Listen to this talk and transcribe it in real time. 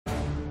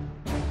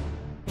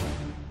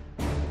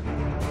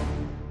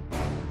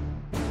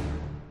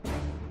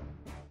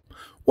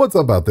What's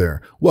up out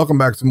there? Welcome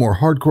back to more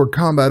Hardcore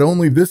Combat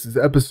Only. This is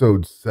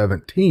episode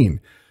 17.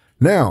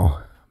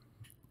 Now,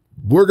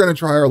 we're going to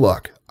try our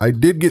luck. I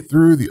did get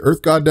through the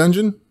Earth God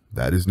dungeon.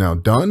 That is now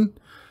done.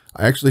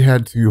 I actually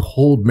had to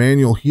hold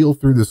manual heal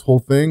through this whole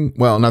thing.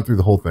 Well, not through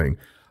the whole thing.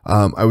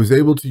 I was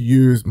able to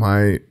use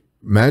my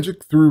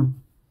magic through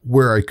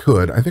where I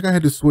could. I think I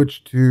had to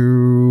switch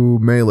to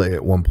melee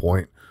at one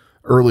point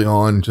early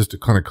on just to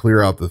kind of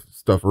clear out the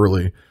stuff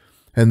early.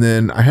 And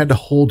then I had to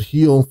hold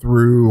heal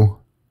through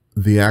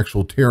the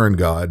actual Terran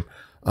God.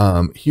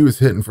 He was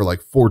hitting for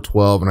like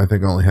 412, and I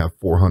think I only have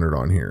 400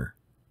 on here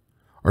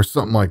or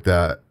something like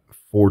that.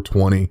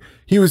 420.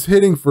 He was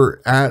hitting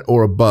for at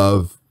or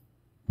above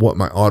what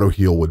my auto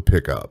heal would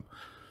pick up.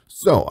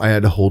 So I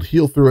had to hold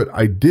heal through it.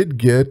 I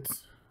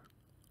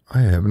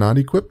have not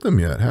equipped them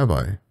yet, have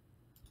I?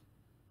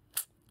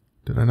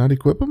 Did I not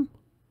equip them?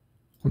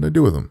 What did I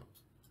do with them?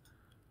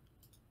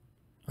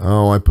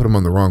 Oh, I put them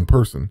on the wrong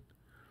person.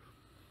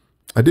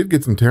 I did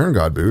get some Terran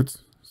God boots.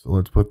 So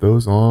let's put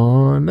those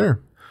on there.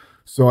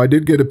 So I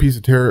did get a piece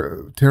of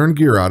Terran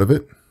gear out of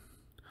it.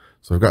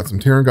 So I've got some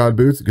Terran God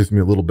boots. It gives me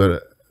a little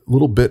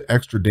bit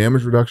extra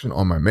damage reduction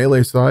on my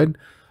melee side.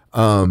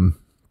 Let's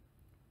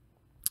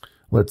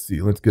see.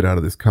 Let's get out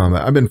of this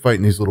combat. I've been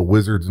fighting these little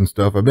wizards and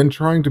stuff. I've been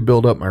trying to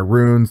build up my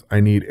runes.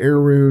 I need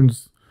air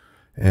runes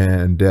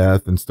and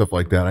death and stuff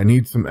like that. I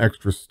need some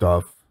extra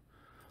stuff.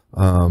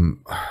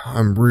 I'm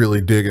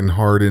really digging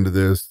hard into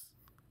this.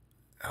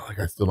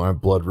 Like, I still don't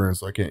have blood runes,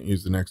 so I can't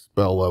use the next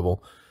spell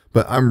level.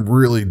 But I'm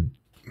really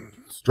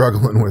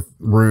struggling with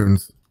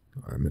runes.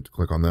 I meant to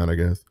click on that, I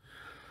guess.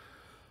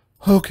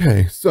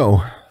 Okay,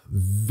 so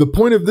the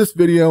point of this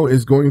video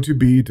is going to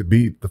be to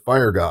beat the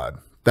Fire God.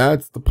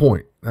 That's the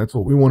point. That's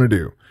what we want to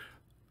do.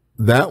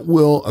 That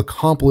will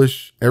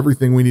accomplish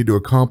everything we need to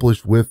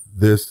accomplish with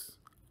this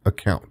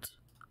account,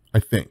 I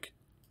think.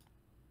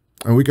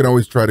 And we can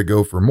always try to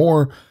go for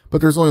more,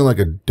 but there's only like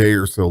a day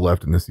or so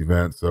left in this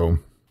event, so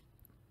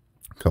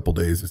couple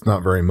days, it's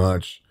not very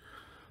much.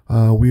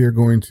 We are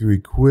going to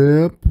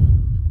equip,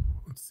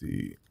 let's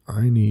see,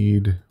 I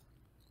need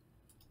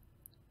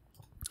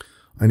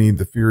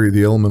the Fury of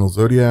the Elemental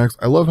Zodiacs.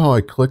 I love how I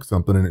click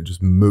something and it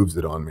just moves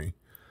it on me.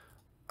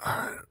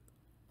 I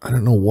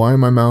don't know why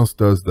my mouse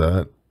does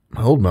that.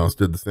 My old mouse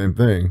did the same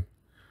thing.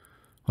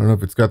 I don't know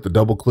if it's got the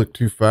double click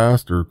too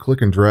fast or click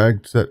and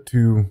drag set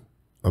too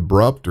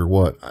abrupt or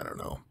what. I don't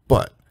know,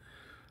 but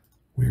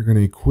we're going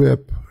to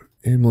equip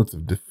Amulets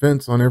of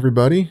Defense on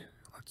everybody.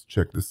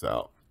 Check this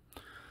out.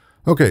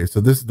 Okay, so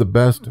this is the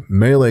best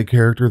melee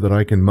character that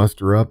I can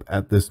muster up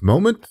at this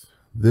moment.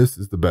 This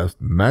is the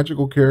best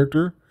magical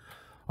character.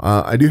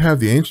 I do have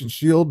the Ancient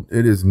Shield.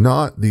 It is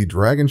not the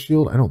Dragon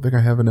Shield. I don't think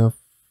I have enough.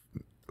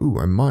 Ooh,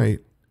 I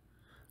might.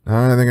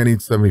 I think I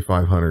need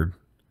 7,500.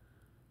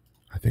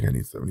 I think I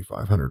need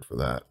 7,500 for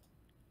that.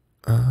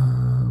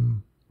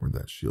 Where'd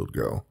that shield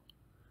go?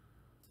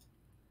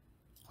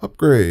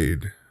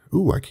 Upgrade.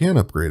 Ooh, I can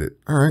upgrade it.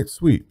 All right,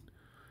 sweet.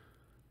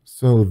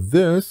 So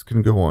this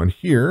can go on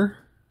here.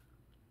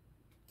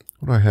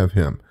 What do I have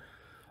him?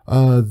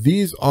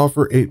 These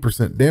offer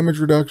 8% damage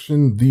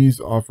reduction. These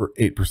offer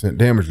 8%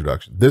 damage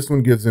reduction. This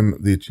one gives him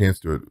the chance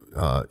to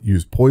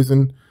use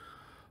poison.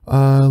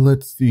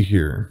 Let's see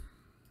here.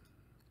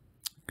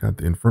 Got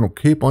the Infernal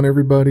Cape on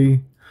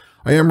everybody.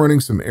 I am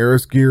running some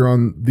Eris gear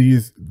on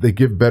these. They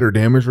give better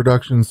damage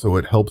reduction, so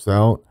it helps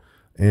out.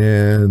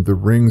 And the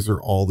rings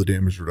are all the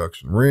damage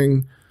reduction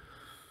ring.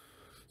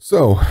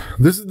 So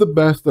this is the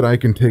best that I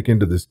can take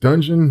into this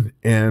dungeon,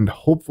 and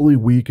hopefully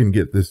we can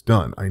get this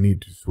done. I need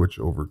to switch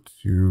over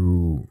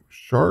to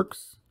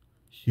Sharks,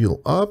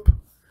 heal up.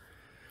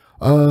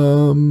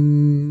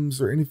 Is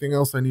there anything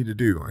else I need to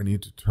do? I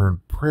need to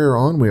turn prayer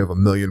on. We have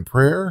 1,000,000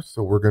 prayer,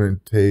 so we're going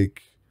to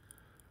take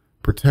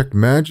protect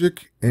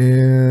magic,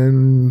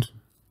 and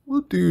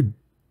we'll do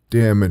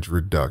damage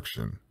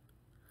reduction.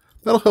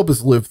 That'll help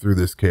us live through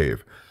this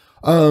cave.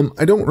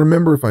 I don't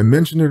remember if I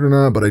mentioned it or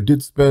not, but I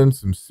did spend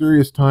some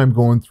serious time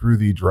going through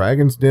the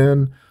Dragon's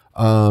Den,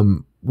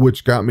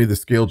 which got me the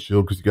Scaled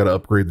Shield because you got to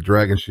upgrade the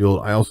Dragon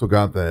Shield. I also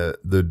got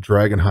the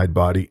Dragon Hide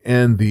Body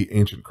and the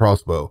Ancient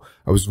Crossbow.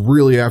 I was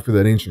really after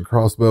that Ancient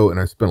Crossbow,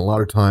 and I spent a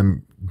lot of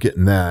time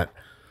getting that.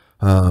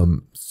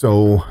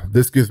 So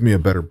this gives me a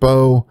better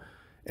bow,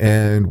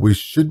 and we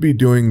should be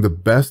doing the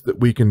best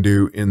that we can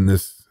do in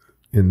this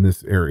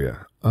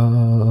area.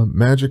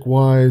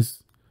 Magic-wise,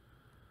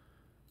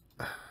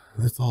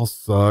 this all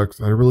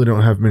sucks. I really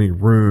don't have many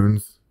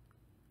runes.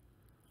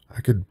 I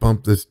could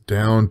bump this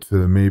down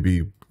to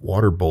maybe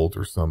Water Bolt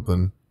or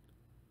something.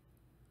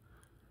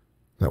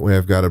 That way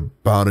I've got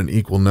about an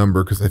equal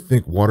number, because I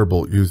think Water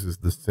Bolt uses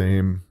the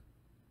same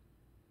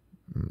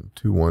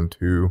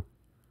 212.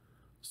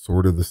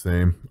 Sort of the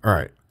same. All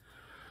right.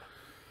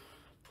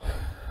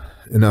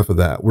 Enough of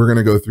that. We're going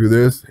to go through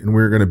this, and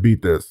we're going to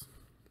beat this.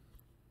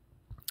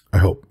 I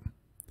hope.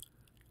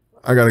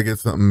 I got to get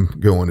something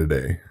going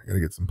today. I got to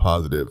get some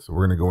positive. So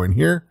we're going to go in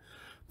here.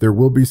 There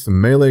will be some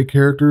melee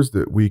characters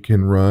that we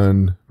can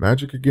run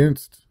magic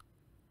against.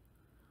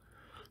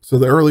 So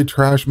the early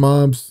trash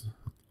mobs,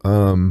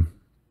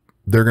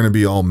 they're going to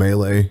be all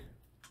melee.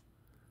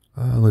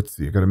 Let's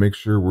see. I got to make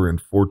sure we're in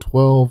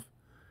 412.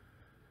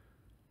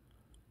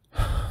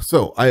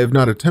 So I have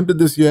not attempted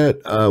this yet.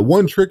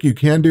 One trick you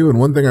can do, and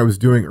one thing I was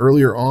doing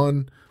earlier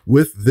on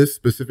with this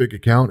specific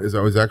account, is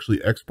I was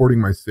actually exporting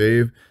my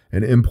save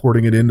and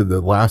importing it into the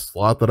last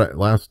slot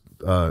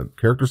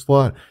character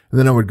slot, and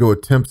then I would go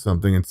attempt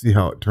something and see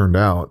how it turned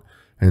out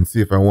and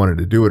see if I wanted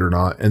to do it or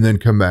not, and then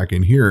come back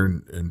in here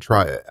and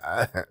try it.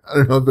 I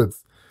don't know if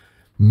that's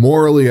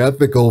morally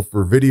ethical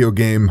for video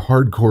game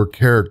hardcore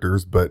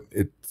characters, but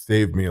it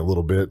saved me a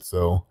little bit,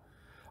 so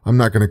I'm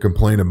not going to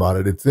complain about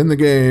it. It's in the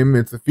game.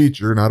 It's a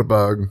feature, not a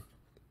bug.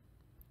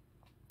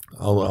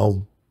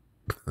 I'll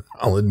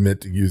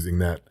admit to using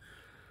that.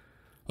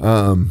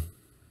 I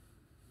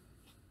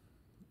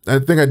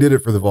think I did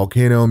it for the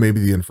volcano, maybe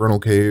the infernal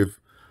cave,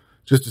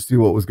 just to see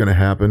what was going to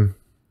happen.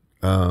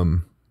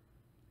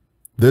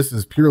 This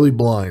is purely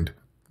blind.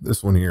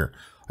 This one here.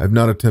 I have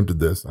not attempted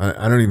this.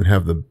 I don't even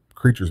have the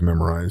creatures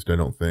memorized, I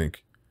don't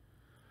think.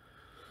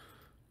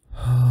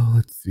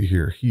 Let's see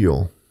here.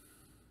 Heal.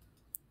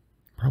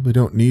 Probably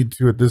don't need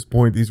to at this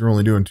point. These are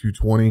only doing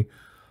 220.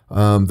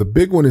 The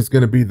big one is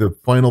going to be the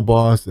final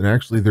boss, and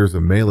actually there's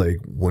a melee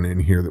one in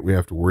here that we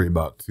have to worry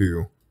about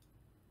too.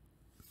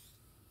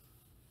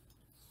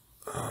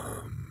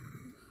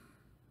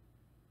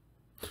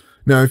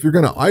 Now, if you're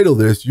going to idle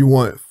this, you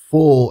want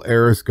full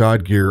Eris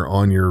God gear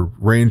on your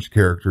ranged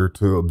character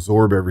to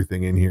absorb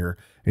everything in here,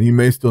 and you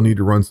may still need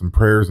to run some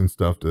prayers and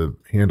stuff to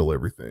handle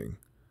everything.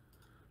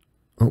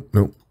 Oh,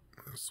 no.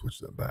 Switch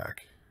that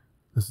back.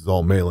 This is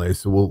all melee,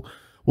 so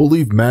we'll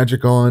leave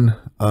magic on.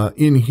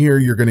 In here,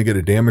 you're going to get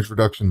a damage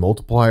reduction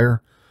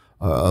multiplier.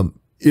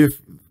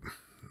 If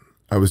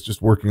I was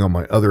just working on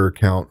my other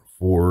account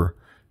for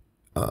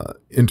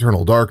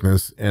internal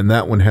darkness, and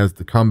that one has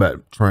the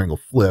combat triangle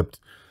flipped,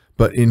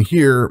 but in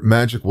here,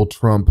 magic will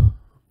trump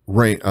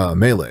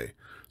melee.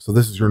 So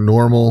this is your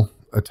normal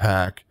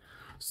attack.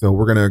 So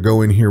we're going to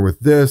go in here with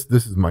this.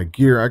 This is my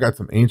gear. I got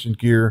some ancient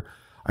gear.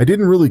 I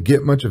didn't really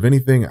get much of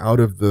anything out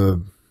of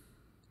the...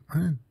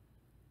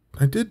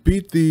 I did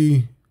beat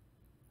the...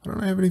 I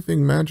don't have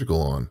anything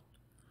magical on.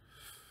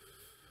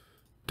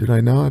 Did I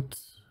not?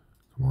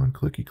 Come on,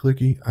 clicky,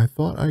 clicky. I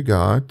thought I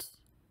got...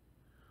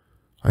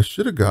 I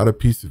should have got a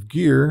piece of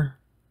gear.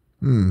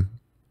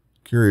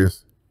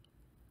 Curious.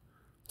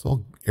 It's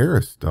all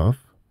Eris stuff.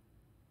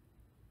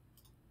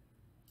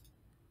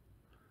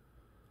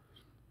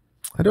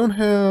 I don't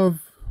have...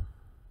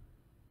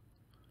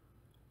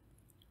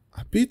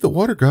 I beat the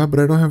water god, but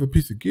I don't have a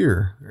piece of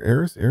gear.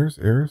 Eris.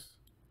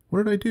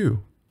 What did I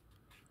do?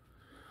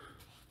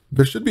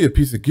 There should be a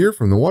piece of gear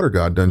from the water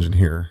god dungeon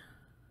here.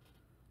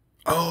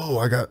 Oh,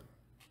 I got...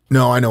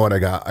 No, I know what I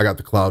got. I got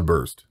the cloud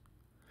burst.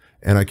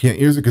 And I can't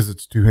use it because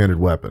it's a two-handed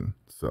weapon.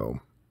 So,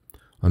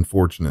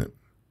 unfortunate.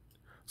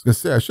 I was going to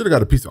say, I should have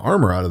got a piece of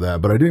armor out of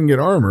that, but I didn't get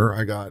armor.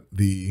 I got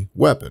the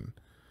weapon.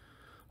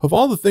 Of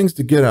all the things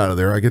to get out of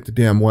there, I get the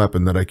damn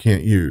weapon that I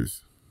can't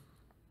use.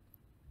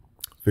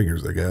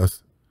 Figures, I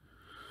guess.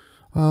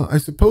 I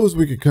suppose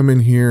we could come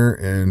in here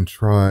and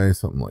try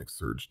something like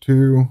Surge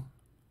 2.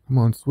 Come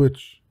on,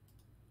 switch.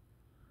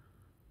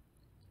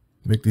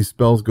 Make these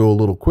spells go a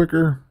little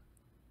quicker.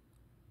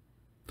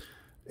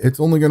 It's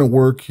only going to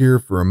work here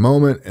for a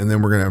moment, and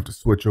then we're going to have to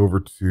switch over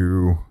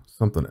to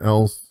something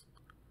else.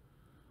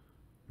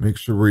 Make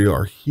sure we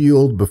are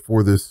healed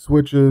before this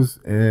switches,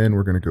 and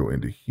we're going to go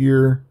into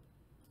here.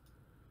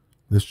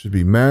 This should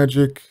be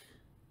magic,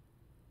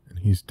 and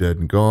he's dead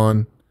and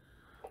gone.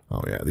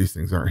 Oh yeah, these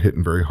things aren't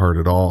hitting very hard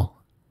at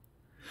all.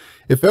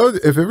 If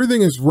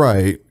everything is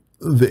right,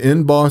 the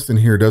end boss in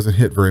here doesn't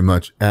hit very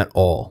much at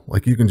all.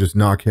 Like, you can just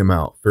knock him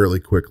out fairly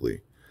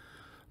quickly.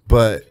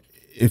 But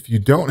if you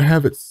don't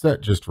have it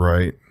set just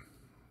right,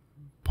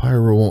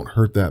 Pyro won't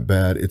hurt that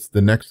bad. It's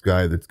the next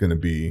guy that's going to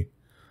be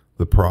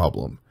the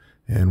problem.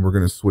 And we're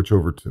going to switch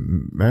over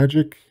to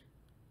magic.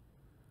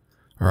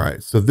 All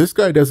right, so this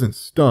guy doesn't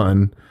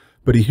stun,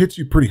 but he hits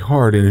you pretty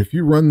hard. And if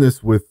you run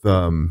this with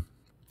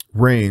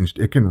ranged,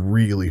 it can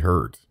really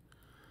hurt.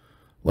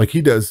 Like,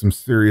 he does some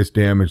serious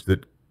damage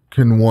that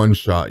can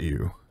one-shot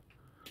you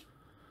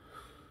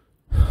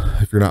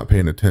if you're not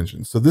paying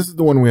attention. So this is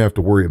the one we have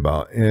to worry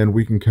about. And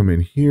we can come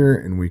in here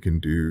and we can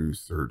do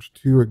Surge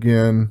 2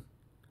 again.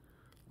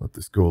 Let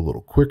this go a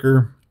little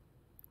quicker.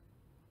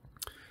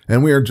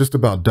 And we are just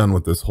about done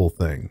with this whole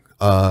thing.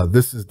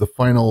 This is the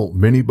final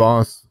mini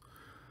boss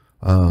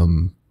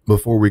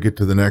before we get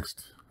to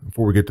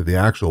the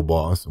actual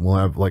boss. And we'll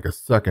have like a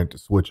second to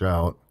switch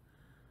out.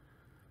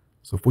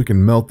 So if we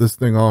can melt this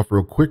thing off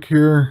real quick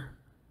here.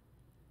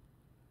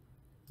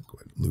 Go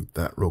ahead and loot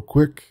that real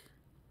quick.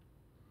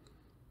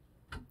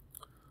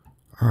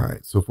 All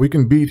right, so if we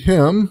can beat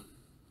him,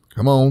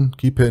 come on,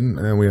 keep hitting,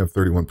 and we have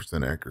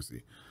 31%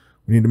 accuracy.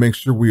 We need to make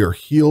sure we are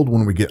healed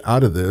when we get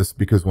out of this,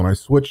 because when I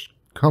switch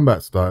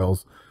combat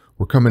styles,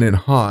 we're coming in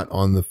hot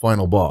on the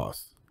final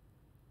boss.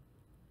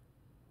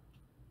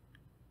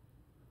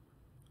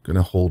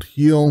 Gonna hold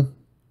heal.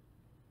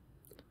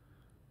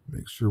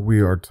 Make sure we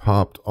are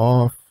topped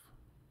off.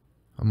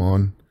 Come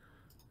on.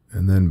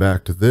 And then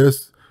back to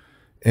this.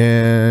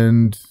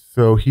 And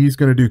so he's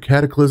going to do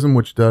Cataclysm,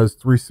 which does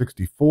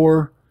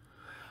 364.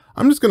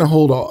 I'm just going to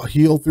hold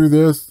heal through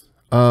this.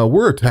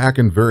 We're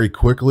attacking very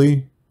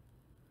quickly.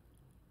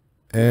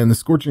 And the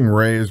Scorching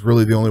Ray is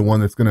really the only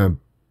one that's going to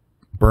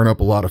burn up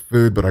a lot of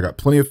food, but I got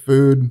plenty of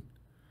food.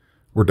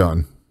 We're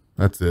done.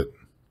 That's it.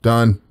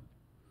 Done.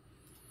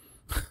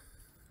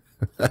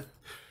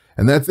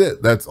 And that's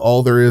it. That's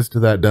all there is to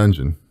that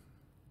dungeon.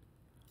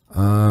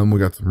 We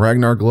got some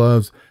Ragnar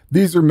gloves.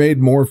 These are made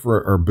more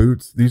for our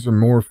boots. These are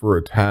more for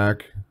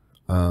attack,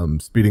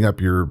 speeding up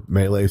your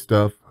melee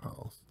stuff.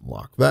 I'll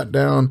lock that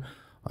down.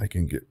 I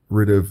can get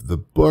rid of the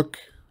book.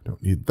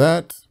 Don't need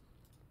that.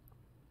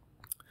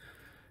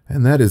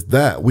 And that is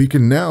that. We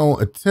can now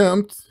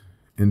attempt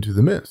Into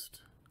the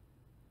Mist.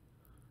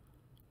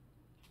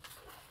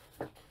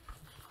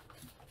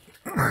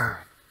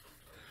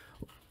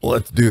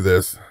 Let's do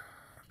this.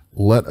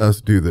 Let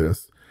us do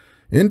this.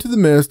 Into the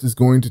Mist is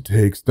going to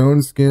take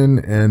Stone Skin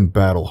and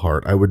Battle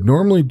Heart. I would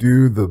normally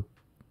do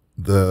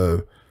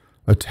the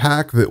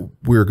attack that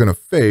we're going to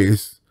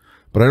face,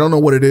 but I don't know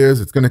what it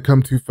is. It's going to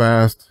come too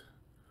fast.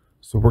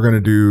 So we're going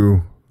to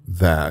do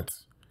that.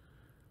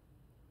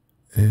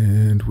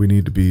 And we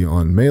need to be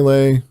on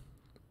melee.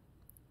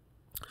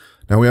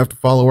 Now we have to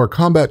follow our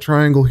combat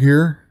triangle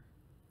here.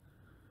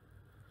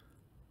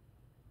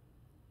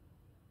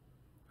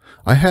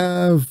 I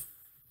have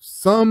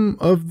some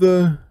of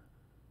the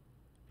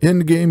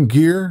end game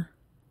gear.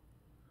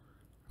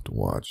 To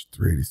watch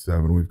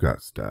 387, we've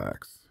got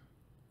stacks.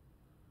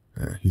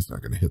 He's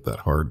not going to hit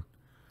that hard.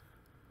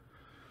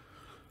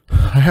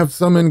 I have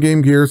some end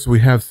game gear, so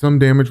we have some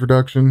damage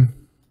reduction.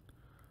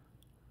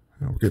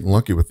 We're getting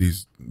lucky with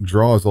these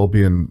draws all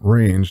being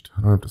ranged.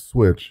 I don't have to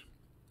switch.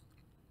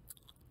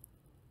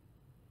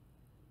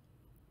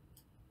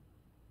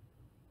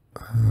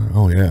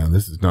 Oh yeah,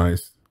 this is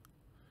nice.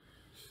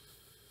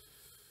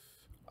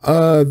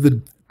 I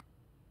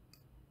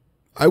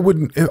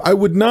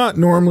would not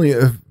normally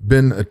have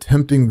been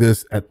attempting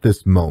this at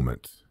this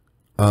moment.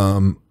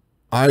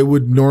 I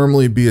would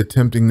normally be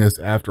attempting this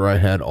after I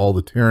had all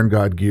the Terran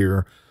God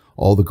gear,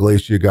 all the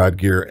Glacia God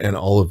gear, and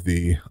all of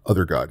the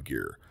other God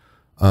gear.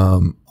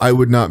 I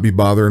would not be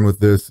bothering with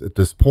this at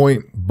this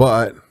point,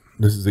 but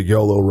this is a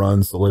YOLO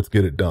run, so let's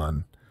get it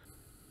done.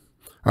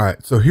 All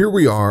right, so here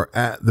we are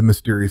at the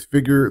Mysterious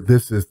Figure.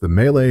 This is the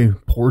melee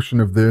portion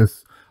of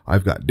this.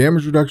 I've got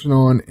damage reduction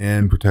on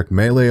and protect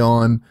melee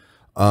on.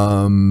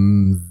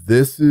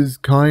 This is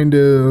kind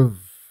of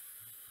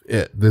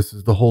it. This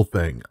is the whole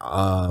thing.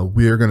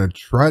 We are going to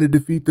try to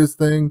defeat this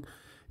thing.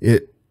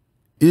 The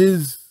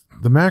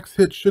max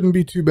hit shouldn't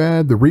be too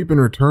bad. The Reap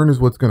and Return is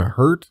what's going to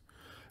hurt.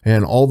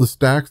 And all the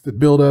stacks that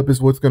build up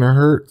is what's going to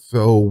hurt.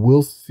 So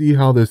we'll see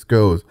how this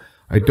goes.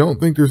 I don't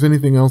think there's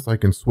anything else I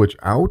can switch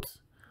out.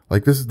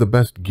 Like, this is the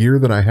best gear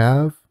that I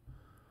have.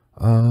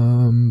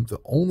 The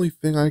only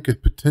thing I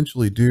could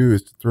potentially do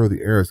is to throw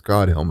the Eris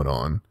God helmet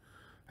on.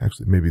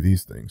 Actually, maybe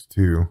these things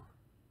too.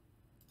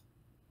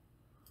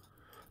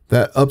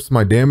 That ups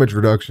my damage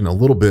reduction a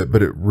little bit,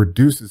 but it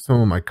reduces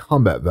some of my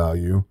combat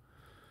value.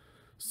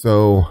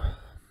 So,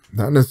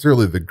 not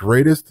necessarily the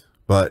greatest,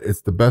 but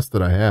it's the best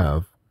that I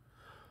have.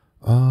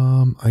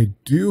 I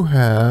do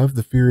have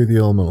the Fury of the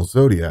Elemental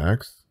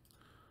Zodiacs.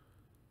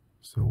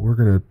 So we're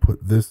going to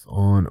put this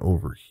on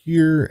over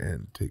here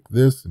and take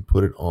this and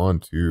put it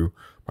onto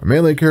my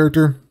melee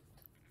character.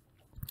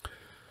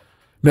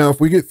 Now,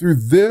 if we get through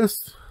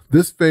this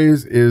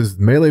phase is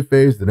melee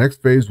phase. The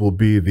next phase will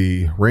be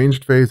the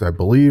ranged phase, I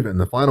believe. And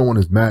the final one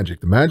is magic.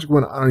 The magic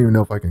one, I don't even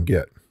know if I can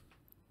get.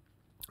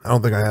 I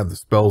don't think I have the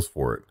spells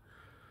for it.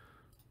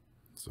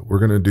 So we're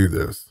going to do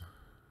this.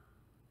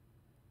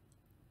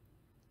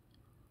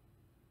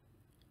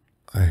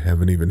 I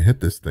haven't even hit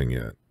this thing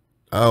yet.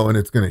 Oh, and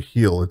it's going to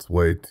heal its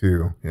way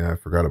too. Yeah, I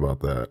forgot about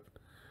that.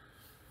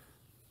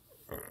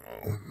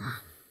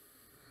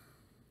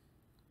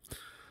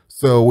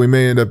 So we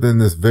may end up in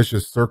this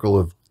vicious circle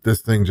of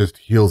this thing just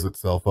heals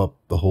itself up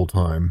the whole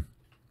time.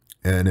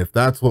 And if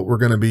that's what we're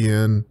going to be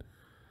in,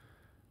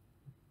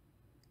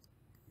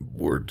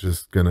 we're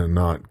just going to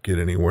not get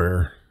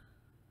anywhere.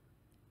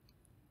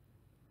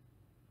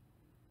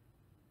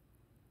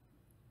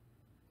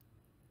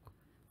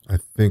 I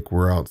think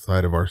we're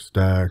outside of our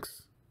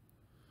stacks.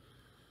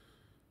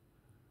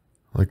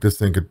 Like, this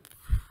thing could,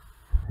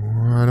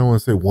 I don't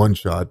want to say one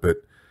shot, but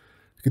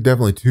it could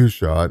definitely two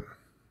shot.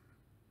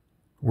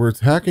 Where it's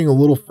hacking a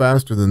little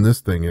faster than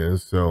this thing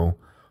is, so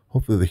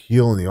hopefully the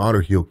heal and the auto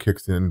heal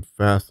kicks in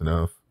fast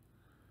enough.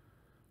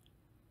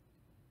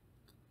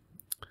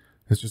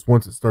 It's just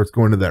once it starts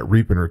going to that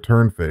Reap and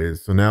Return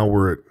phase. So now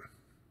we're at,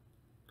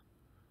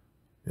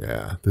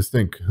 yeah, this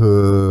thing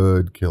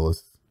could kill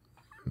us.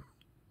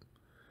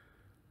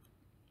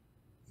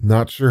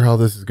 Not sure how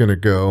this is going to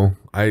go.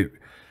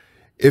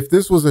 If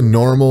this was a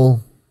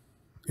normal,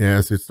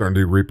 yeah, see, it's starting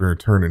to Reap and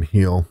Return and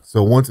heal.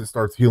 So once it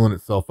starts healing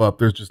itself up,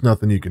 there's just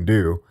nothing you can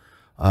do.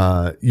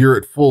 You're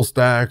at full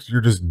stacks, you're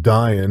just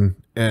dying,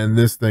 and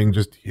this thing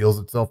just heals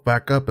itself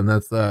back up, and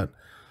that's that.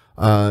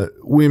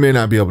 we may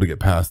not be able to get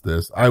past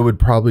this. I would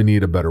probably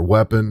need a better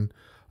weapon.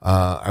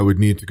 I would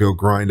need to go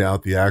grind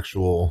out the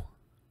actual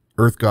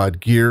Earth God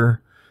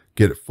gear,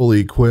 get it fully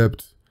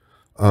equipped.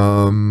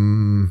 I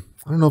don't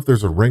know if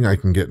there's a ring I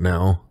can get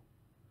now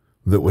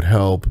that would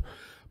help.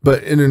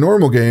 But in a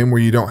normal game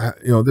where you don't have,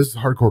 this is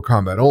hardcore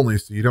combat only,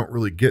 so you don't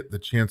really get the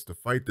chance to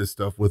fight this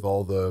stuff with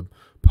all the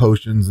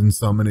potions and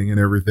summoning and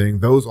everything.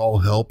 Those all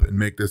help and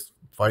make this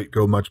fight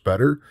go much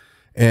better.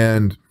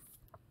 And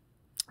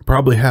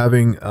probably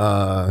having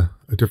a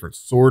different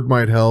sword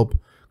might help,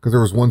 because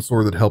there was one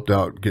sword that helped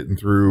out getting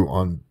through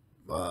on,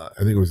 I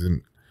think it was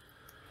in,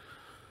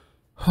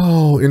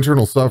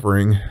 Internal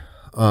Suffering.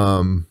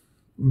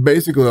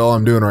 Basically all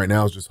I'm doing right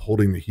now is just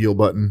holding the heal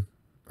button.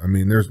 I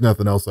mean, there's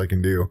nothing else I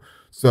can do.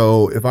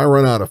 So if I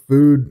run out of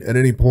food at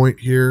any point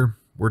here,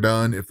 we're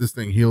done. If this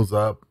thing heals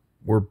up,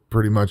 we're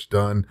pretty much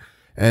done.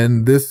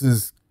 And this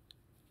is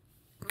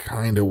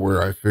kind of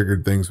where I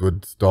figured things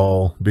would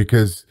stall,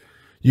 because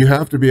you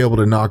have to be able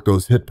to knock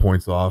those hit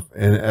points off.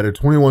 And at a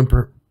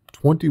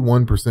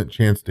 21%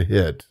 chance to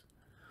hit,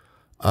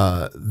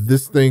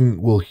 this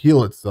thing will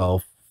heal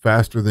itself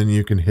faster than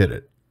you can hit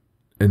it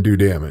and do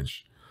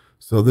damage.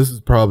 So this is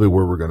probably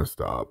where we're going to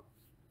stop.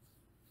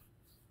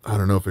 I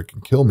don't know if it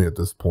can kill me at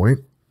this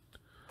point.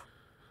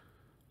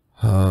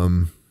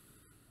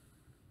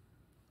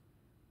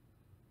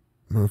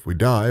 If we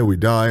die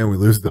and we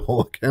lose the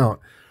whole account.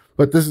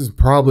 But this is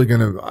probably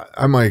going to,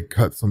 I might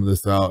cut some of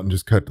this out and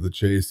just cut to the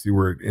chase, see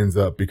where it ends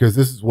up, because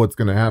this is what's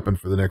going to happen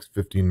for the next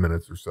 15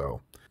 minutes or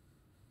so.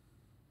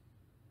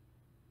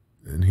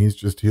 And he's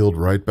just healed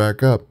right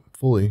back up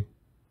fully.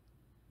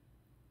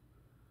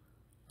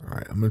 All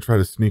right, I'm going to try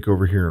to sneak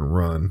over here and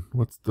run.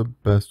 What's the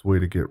best way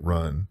to get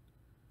run?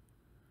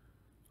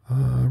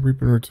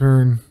 Reap and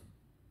return.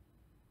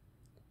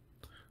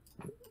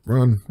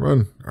 Run.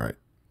 All right,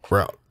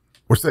 we're out.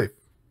 We're safe.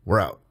 We're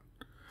out.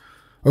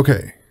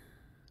 Okay.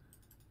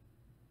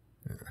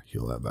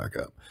 Heal that back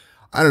up.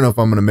 I don't know if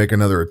I'm going to make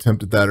another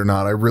attempt at that or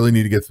not. I really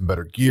need to get some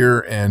better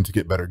gear, and to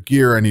get better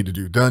gear, I need to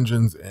do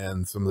dungeons,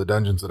 and some of the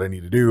dungeons that I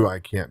need to do, I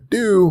can't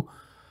do.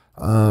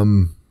 I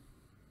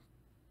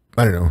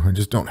don't know. I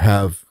just don't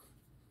have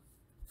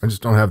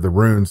the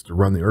runes to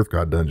run the Earth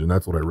God dungeon.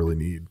 That's what I really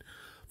need.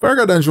 Fire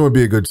God dungeon would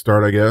be a good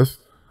start, I guess,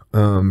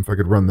 if I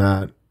could run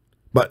that.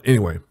 But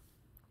anyway,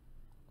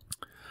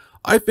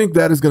 I think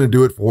that is going to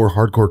do it for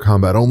hardcore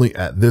combat only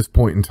at this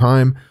point in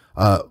time.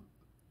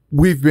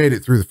 We've made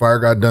it through the Fire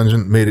God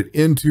dungeon, made it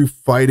into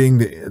fighting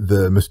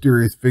the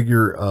mysterious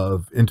figure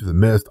of Into the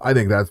Mist. I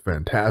think that's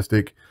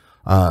fantastic.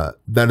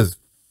 That is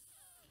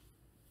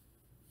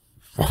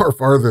far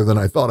farther than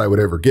I thought I would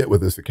ever get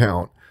with this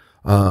account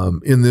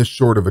in this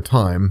short of a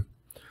time.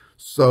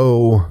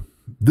 So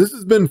this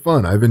has been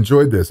fun. I've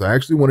enjoyed this. I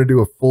actually want to do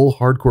a full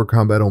hardcore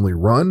combat only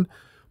run,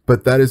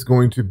 but that is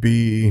going to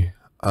be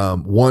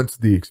once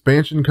the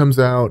expansion comes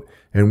out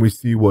and we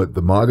see what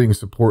the modding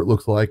support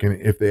looks like,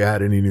 and if they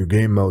add any new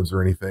game modes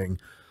or anything.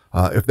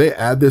 If they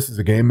add this as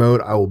a game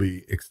mode, I will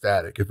be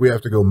ecstatic. If we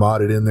have to go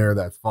mod it in there,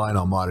 that's fine.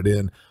 I'll mod it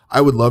in.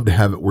 I would love to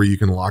have it where you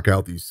can lock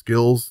out these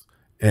skills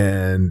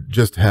and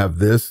just have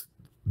this.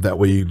 That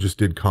way you just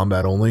did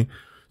combat only.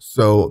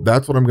 So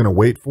that's what I'm going to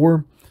wait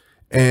for.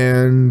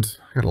 And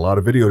I got a lot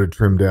of video to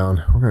trim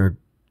down. We're going to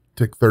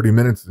take 30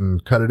 minutes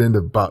and cut it into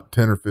about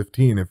 10 or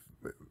 15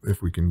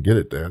 if we can get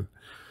it there.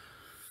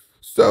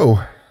 So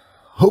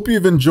hope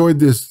you've enjoyed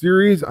this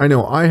series. I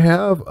know I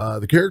have.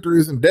 The character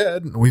isn't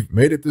dead, and we've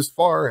made it this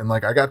far, and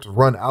like I got to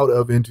run out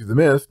of Into the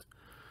Mist.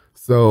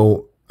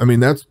 So I mean,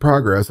 that's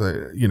progress.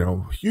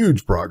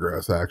 Huge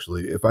progress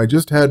actually. If I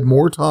just had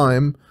more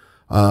time,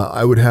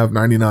 I would have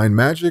 99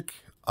 magic.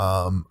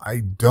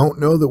 I don't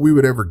know that we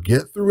would ever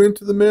get through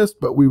Into the Mist,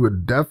 but we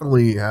would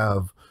definitely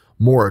have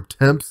more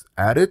attempts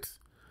at it.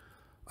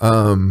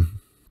 But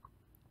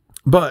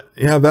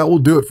yeah, that will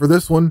do it for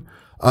this one.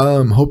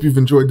 Hope you've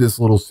enjoyed this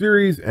little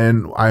series,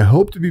 and I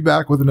hope to be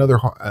back with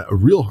a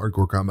real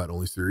hardcore combat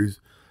only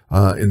series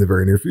in the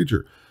very near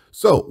future.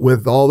 So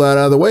with all that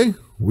out of the way,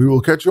 we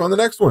will catch you on the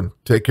next one.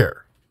 Take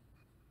care.